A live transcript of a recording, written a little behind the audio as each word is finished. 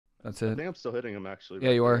That's I it. think I'm still hitting him actually. Yeah,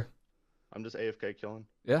 Right you there. are. I'm just AFK killing.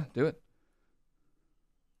 Yeah, do it.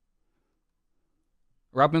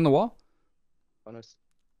 Rob him in the wall. Oh, nice.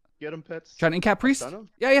 Get him, pets. Trying to incap I stun priest. him.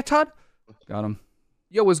 Yeah, yeah, Todd. Got him.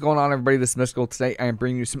 Yo, what's going on, everybody? This is Mystical. Today I am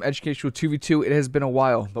bringing you some educational 2v2. It has been a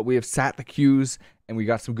while, but we have sat the queues and we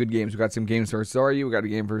got some good games. We got some games versus XARYU. We got a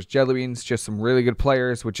game versus Jellybeans. Just some really good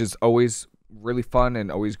players, which is always really fun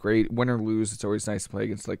and always great. Win or lose, it's always nice to play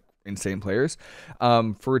against like insane players.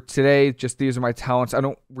 For today, just these are my talents. I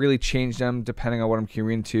don't really change them depending on what I'm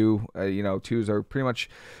queuing into. Twos are pretty much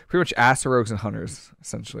ass rogues and hunters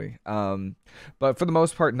essentially. But for the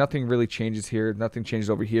most part, nothing really changes here. Nothing changes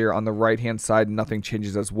over here. On the right-hand side, nothing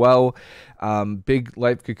changes as well. Big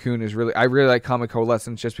Life Cocoon is I really like Common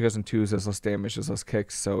Coalescence just because in twos there's less damage, there's less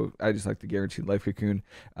kicks. So I just like the Guaranteed Life Cocoon.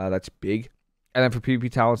 That's big. And then for PvP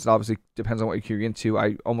talents, it obviously depends on what you're queuing into.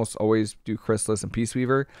 I almost always do Chrysalis and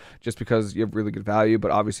Peaceweaver just because you have really good value.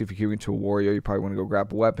 But obviously, if you're queuing into a warrior, you probably want to go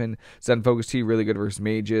grab a weapon. Zen Focus Tea, really good versus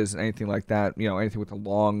mages and anything like that. You know, anything with a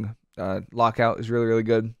long lockout is really, really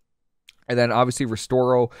good. And then obviously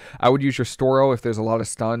Restoro. I would use Restoro if there's a lot of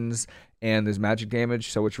stuns and there's magic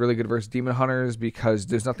damage. So it's really good versus Demon Hunters because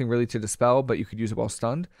there's nothing really to dispel, but you could use it while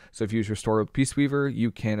stunned. So if you use Restoro with Peaceweaver,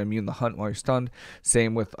 you can immune the hunt while you're stunned.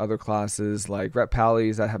 Same with other classes like Ret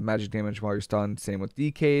Pallies that have magic damage while you're stunned. Same with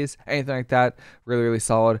DKs, anything like that. Really, really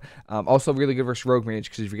solid. Also really good versus Rogue Mage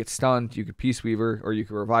because if you get stunned, you could Peaceweaver or you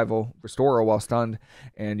could Revival Restoro while stunned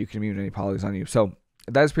and you can immune any Polys on you. So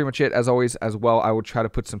that is pretty much it. As always, as well, I will try to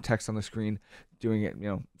put some text on the screen doing it,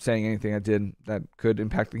 saying anything I did that could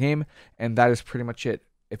impact the game. And that is pretty much it.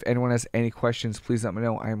 If anyone has any questions, please let me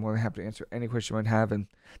know. I am more than happy to answer any question you might have. And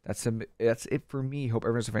that's it for me. Hope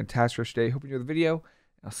everyone has a fantastic day. Hope you enjoy the video.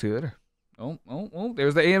 I'll see you later. Oh,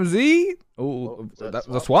 there's the AMZ. That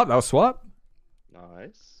was a swap. That was swap.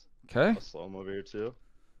 Nice. Okay. I'll slow him over here too.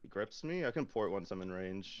 He grips me. I can port once I'm in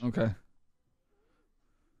range. Okay.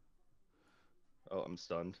 Oh, I'm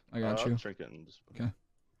stunned. I got you. Trinket and just... Okay.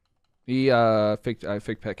 I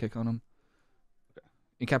faked pet kick on him. Okay.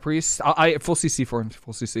 Incap priest. I full CC for him.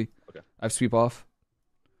 Full CC. Okay. I have sweep off.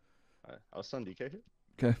 Alright. I'll stun DK here.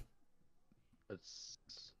 Okay. That's...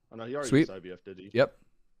 Oh no, he already Sweep. used IBF, did he? Yep.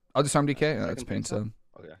 I'll disarm DK. Nice. That's pain sub.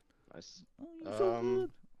 Okay. Nice. Oh,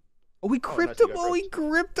 we gripped nice, him. Oh, we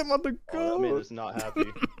gripped him on the go. That man is not happy.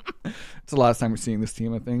 It's the last time we're seeing this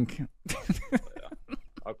team, I think. Yeah.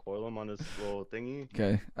 I'll coil him on his little thingy.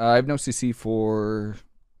 Okay. I have no CC for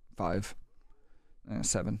 5.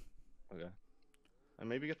 7. Okay. And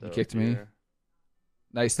maybe get the... He kicked me.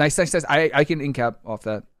 Nice. I can incap off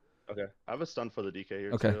that. Okay. I have a stun for the DK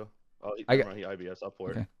here okay. too. Oh, he IBS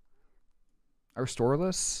upward. Okay. I restore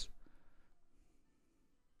this.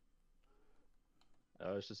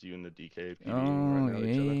 It's just you and the DK PvPing right now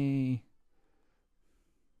each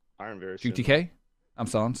other. Iron very soon. GTK? I'm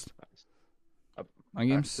silenced. Nice. My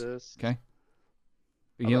games. Access. Okay.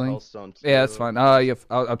 Healing. Yeah, that's fine.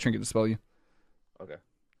 I'll trinket dispel you. Okay.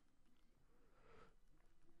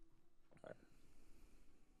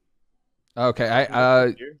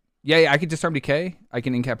 Okay. Yeah, I can disarm DK. I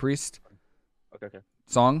can incap priest. Okay.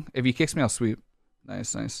 Song. If he kicks me, I'll sweep.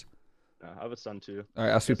 Nice. I have a stun too. All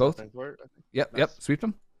right, I'll sweep both. Yep. Nice. Sweep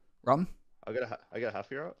them. Rob them. I get a half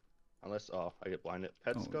here out. Unless I get blinded.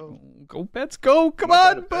 Pets go. Go pets go. Come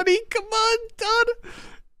on, buddy. Come on, Todd.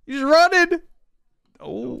 He's running.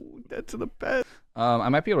 Oh, dead to the pet. I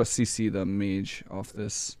might be able to CC the mage off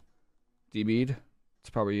this. D-bead. It's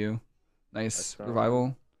probably you. Nice.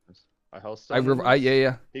 Revival.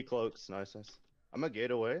 Yeah. He cloaks. Nice. I'm a gate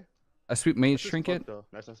away. I sweep mage trinket.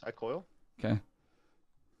 Nice. I coil. Okay.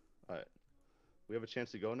 Alright. We have a chance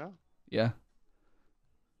to go now? Yeah.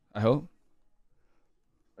 I hope.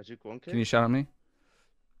 I juke 1K. Can you shout at me?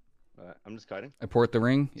 Alright, I'm just kiting. I port the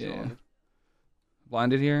ring. Yeah.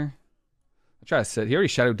 Blinded here. I try to sit. He already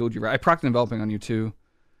shadowed dueled you, right? I procced enveloping on you too.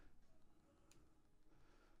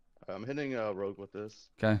 I'm hitting rogue with this.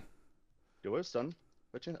 Okay. Yo, where's stun?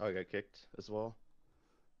 Oh, I got kicked as well.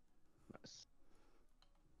 Nice.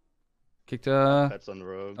 Kicked Pets on the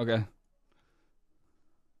rogue. Okay.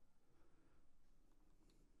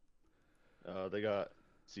 They got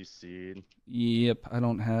CC'd. Yep, I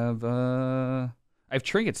don't have I have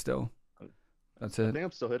trinket still. That's it. I think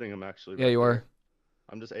I'm still hitting him actually. Yeah, you are.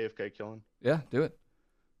 I'm just AFK killing. Yeah, do it.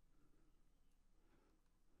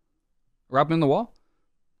 Rob him in the wall.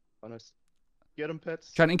 Oh, nice. Get him,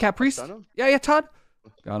 pets. Trying to incap priest. Yeah, Todd.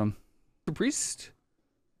 Got him. Priest.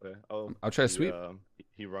 Okay. Oh, I'll try to sweep.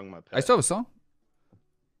 He rung my pet. I still have a song.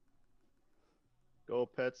 Go,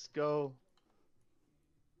 pets, go.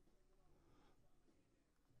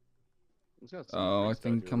 Oh, I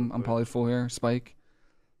think I'm probably full here. Spike.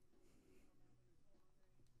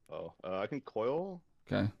 Oh, I can coil.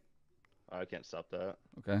 Okay. I can't stop that.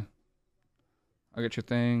 Okay. I'll get your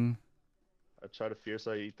thing. I try to fierce.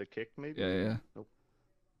 I eat the kick, maybe. Yeah. Nope.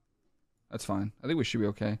 That's fine. I think we should be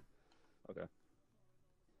okay. Okay.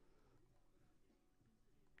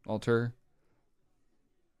 Alter.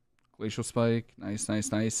 Glacial Spike. Nice. All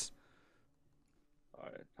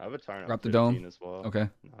right. I have a Tyrant Drop on the 15 dome. as well. Okay.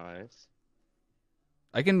 Nice.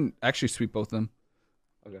 I can actually sweep both of them.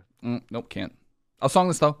 Okay. Nope, can't. I'll song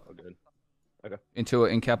this though. Oh, good. Okay. Into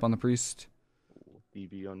an incap on the priest.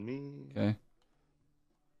 DB on me. Okay.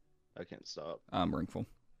 I can't stop. I'm ringful.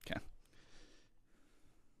 Okay.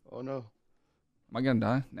 Oh no. Am I gonna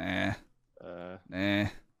die? Nah. Nah.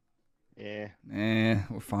 Yeah. Nah.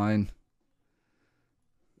 We're fine.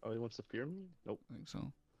 Oh, he wants to fear me? Nope. I think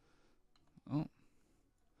so. Oh.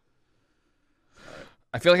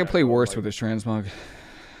 I feel like I play worse with this transmog.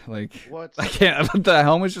 Like, what? I can't. The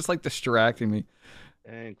helmet's just like distracting me.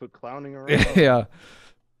 And quit clowning around. Yeah.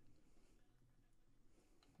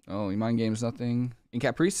 Oh, you mind games nothing.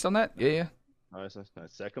 Incap priest on that? Yeah. Nice.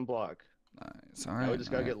 Second block. Nice. All right. Now we just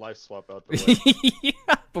gotta get life swap out the way.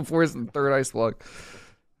 Yeah, before his third ice block.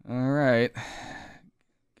 All right.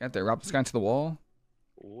 Got there. Wrap this guy into the wall.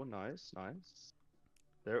 Oh, nice.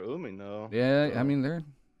 They're ooming though. Yeah, so. I mean they're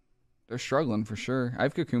struggling for sure. I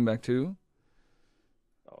have Cocoon back too.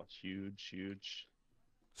 Oh, it's huge.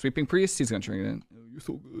 Sweeping priest, he's gonna tring it in. Oh, you're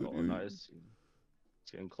so good. Oh, nice.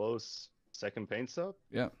 It's getting close. Second paint's up.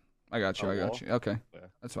 Yeah, I got you. Okay, Yeah.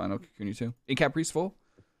 that's fine. I'll Cocoon you too. Incap priest full.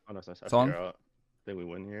 Oh, nice. I Song? figure out. I think we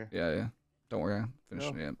win here. Yeah. Don't worry, I'm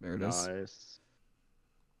finishing. No. Yeah, there it is. Nice.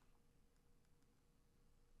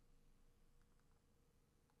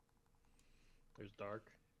 There's dark.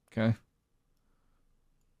 Okay.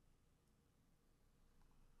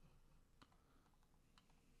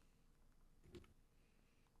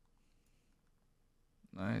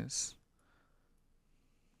 Nice.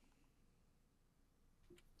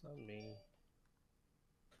 Not me.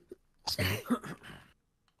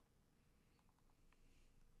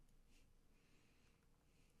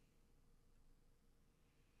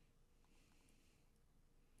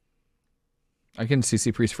 I can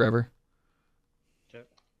CC priest forever. Okay.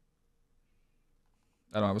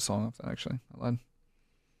 I don't have a song off that actually. I lied.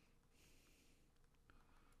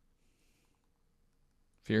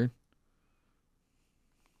 Feared.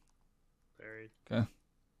 Buried. Okay.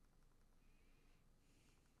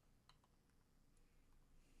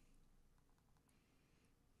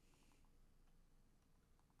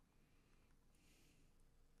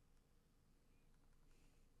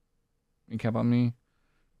 Incap on me.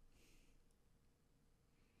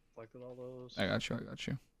 Collected all those. I got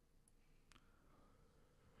you.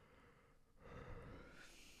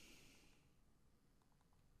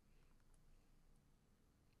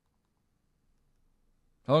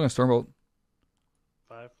 How long is Stormbolt?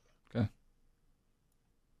 5. Okay.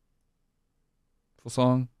 Full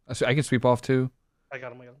song. I can sweep off too. I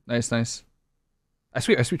got him. Nice. I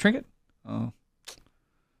sweep trinket. Oh,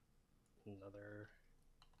 Another.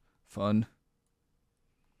 fun.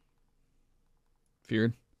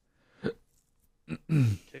 Feared.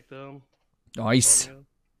 Kick them. Nice.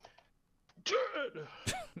 Dead.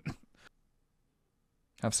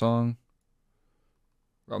 Have song.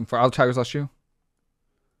 I'll Tiger's Last You.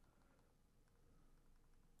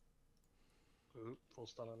 Ooh, full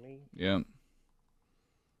stun on me. Yeah.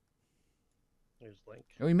 There's Link.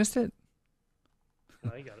 Oh, you missed it.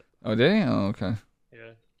 No, you got it. Oh, did he? Oh, okay.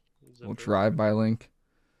 Yeah. We'll drive by Link.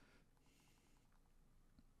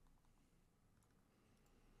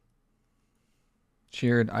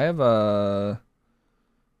 Cheered. I have a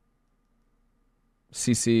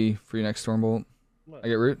CC for your next Stormbolt. I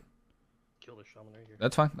get root. Kill the Shaman right here.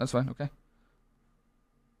 That's fine. Okay.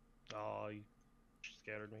 Oh, you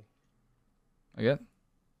scattered me. I get.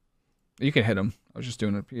 You can hit him. I was just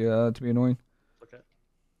doing it to be annoying. It's okay.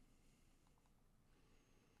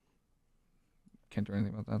 Can't do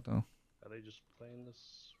anything about that though. Are they just playing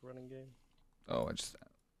this running game? Oh, I just.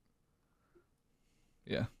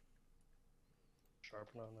 Yeah.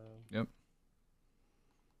 Sharpen on them. Yep.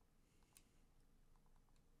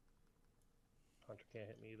 Hunter can't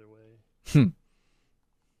hit me either way.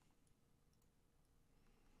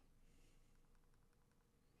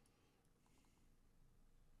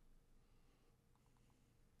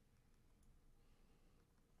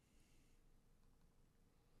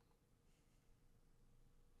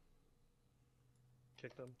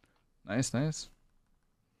 Kick them. Nice.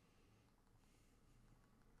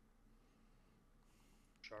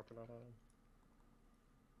 Sharpen on them.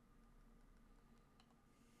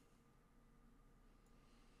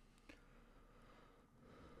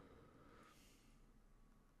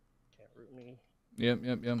 Root me.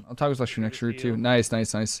 Yep. I'll Tiger Slash you next Good route too. heal. Nice.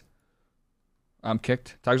 I'm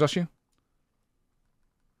kicked. Tiger Slash you.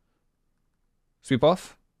 Sweep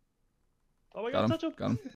off. Oh my Got god, him. touch him. Got him.